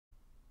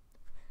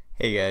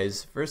Hey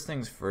guys, first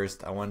things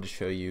first, I wanted to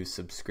show you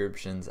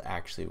subscriptions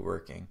actually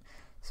working.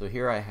 So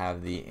here I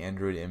have the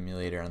Android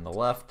emulator on the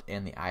left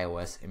and the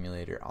iOS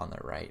emulator on the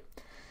right.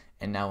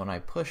 And now when I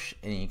push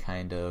any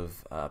kind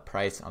of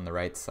price on the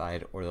right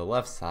side or the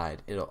left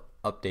side, it'll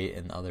update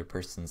in the other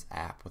person's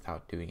app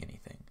without doing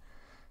anything.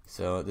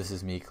 So this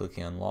is me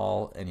clicking on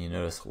LOL, and you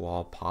notice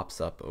LOL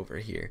pops up over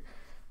here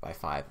by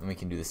 5. And we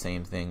can do the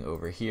same thing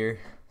over here.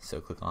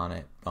 So click on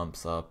it,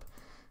 bumps up,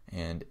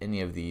 and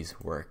any of these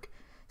work.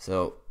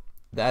 So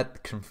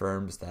that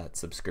confirms that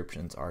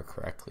subscriptions are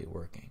correctly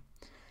working.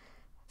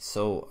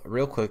 So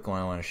real quick, what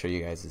I want to show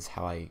you guys is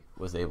how I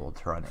was able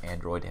to run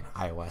Android and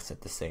iOS at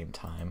the same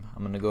time.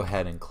 I'm going to go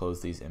ahead and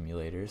close these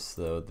emulators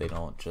so they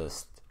don't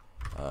just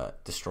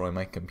destroy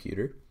my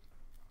computer.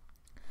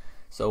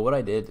 So what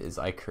I did is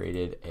I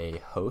created a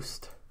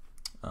host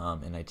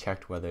and I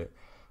checked whether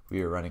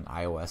we were running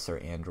iOS or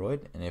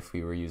Android, and if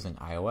we were using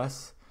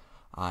iOS,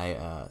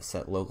 I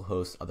set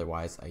localhost,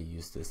 otherwise I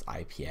used this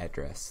IP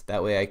address.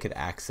 That way I could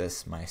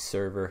access my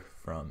server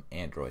from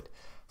Android.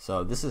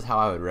 So this is how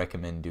I would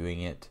recommend doing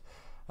it.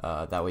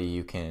 That way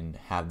you can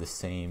have the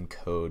same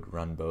code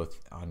run both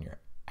on your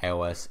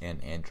iOS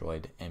and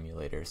Android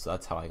emulators. So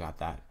that's how I got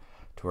that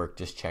to work,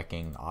 just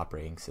checking the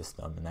operating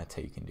system, and that's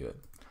how you can do it.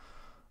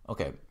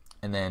 Okay,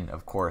 and then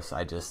of course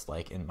I just,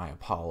 like in my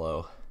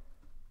Apollo,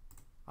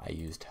 I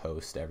used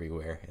host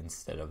everywhere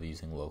instead of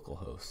using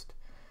localhost.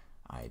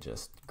 I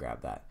just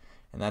grab that.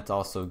 And that's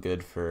also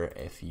good for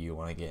if you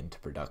want to get into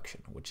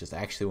production, which is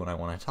actually what I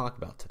want to talk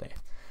about today.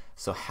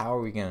 So how are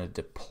we going to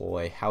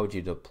deploy, how would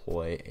you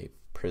deploy a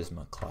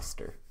Prisma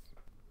cluster?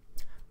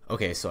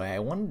 Okay, so I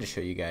wanted to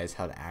show you guys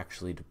how to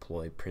actually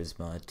deploy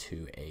Prisma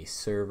to a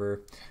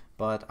server,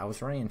 but I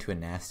was running into a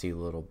nasty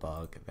little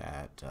bug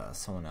that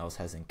someone else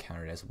has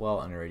encountered as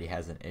well and already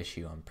has an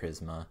issue on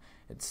Prisma.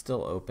 It's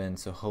still open,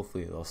 so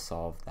hopefully they'll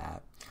solve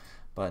that.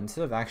 But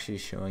instead of actually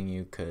showing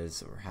you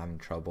because we're having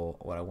trouble,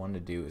 what I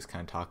wanted to do is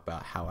kind of talk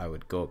about how I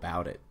would go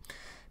about it.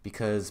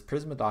 Because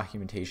Prisma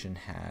documentation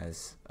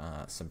has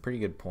some pretty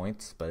good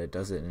points, but it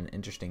does it in an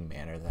interesting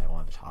manner that I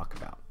want to talk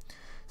about.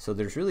 So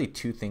there's really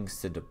two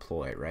things to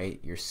deploy, right?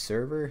 Your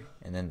server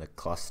and then the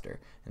cluster.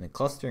 And the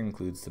cluster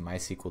includes the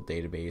MySQL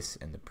database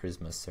and the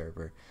Prisma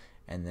server.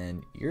 And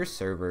then your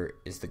server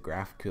is the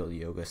GraphQL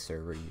Yoga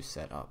server you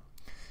set up.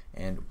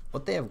 And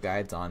what they have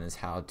guides on is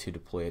how to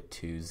deploy it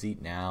to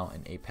ZeetNow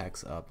and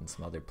Apex Up and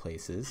some other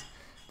places.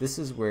 This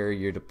is where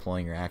you're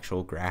deploying your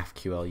actual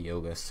GraphQL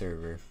Yoga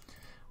server.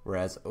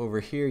 Whereas over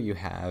here you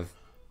have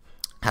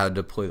how to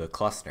deploy the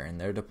cluster,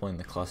 and they're deploying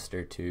the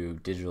cluster to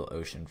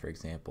DigitalOcean, for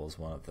example, is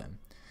one of them.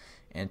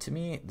 And to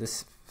me,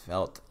 this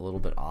felt a little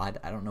bit odd.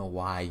 I don't know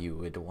why you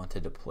would want to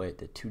deploy it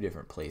to two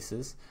different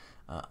places,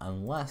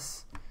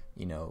 unless,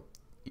 you know,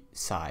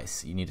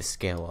 size. You need to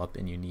scale up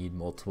and you need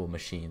multiple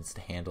machines to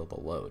handle the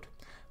load.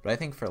 But I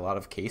think for a lot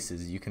of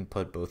cases you can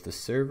put both the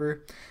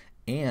server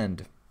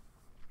and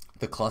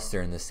the cluster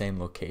in the same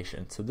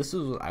location. So this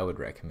is what I would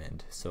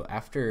recommend. So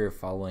after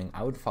following,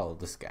 I would follow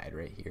this guide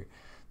right here,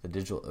 the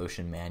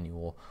DigitalOcean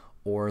manual,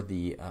 or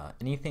the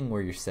anything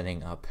where you're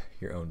setting up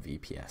your own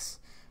VPS,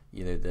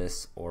 either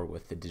this or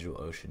with the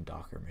DigitalOcean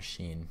Docker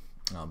machine.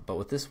 But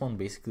with this one,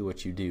 basically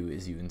what you do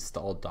is you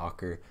install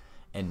Docker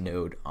and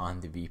Node on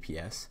the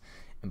VPS.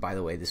 And by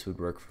the way, this would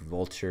work for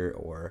Vultr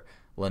or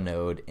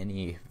Linode,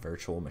 any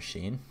virtual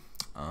machine.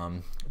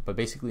 But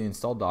basically you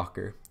install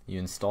Docker, you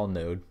install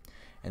Node,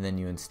 and then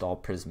you install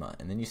Prisma.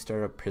 And then you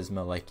start up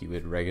Prisma like you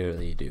would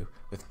regularly do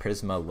with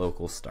Prisma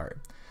local start.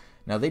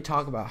 Now they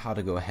talk about how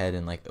to go ahead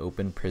and like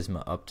open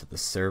Prisma up to the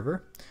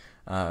server,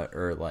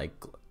 or like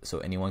so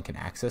anyone can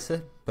access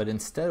it. But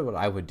instead what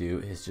I would do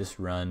is just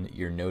run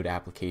your Node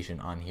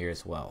application on here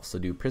as well. So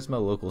do Prisma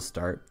local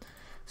start.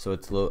 So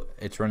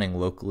it's running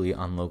locally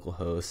on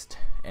localhost,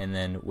 and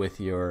then with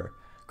your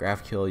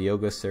GraphQL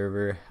Yoga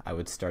server, I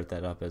would start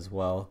that up as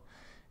well,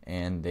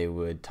 and they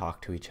would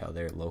talk to each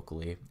other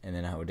locally, and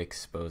then I would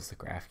expose the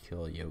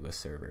GraphQL Yoga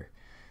server,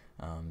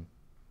 and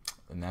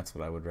that's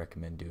what I would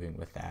recommend doing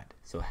with that.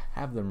 So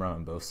have them run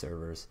on both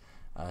servers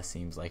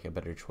seems like a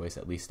better choice,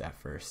 at least at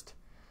first.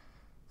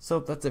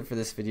 So that's it for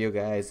this video,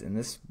 guys, and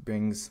this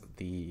brings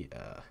the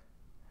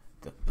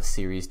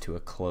series to a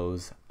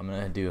close. I'm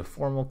going to do a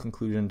formal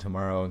conclusion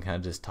tomorrow and kind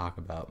of just talk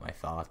about my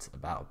thoughts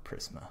about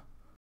Prisma.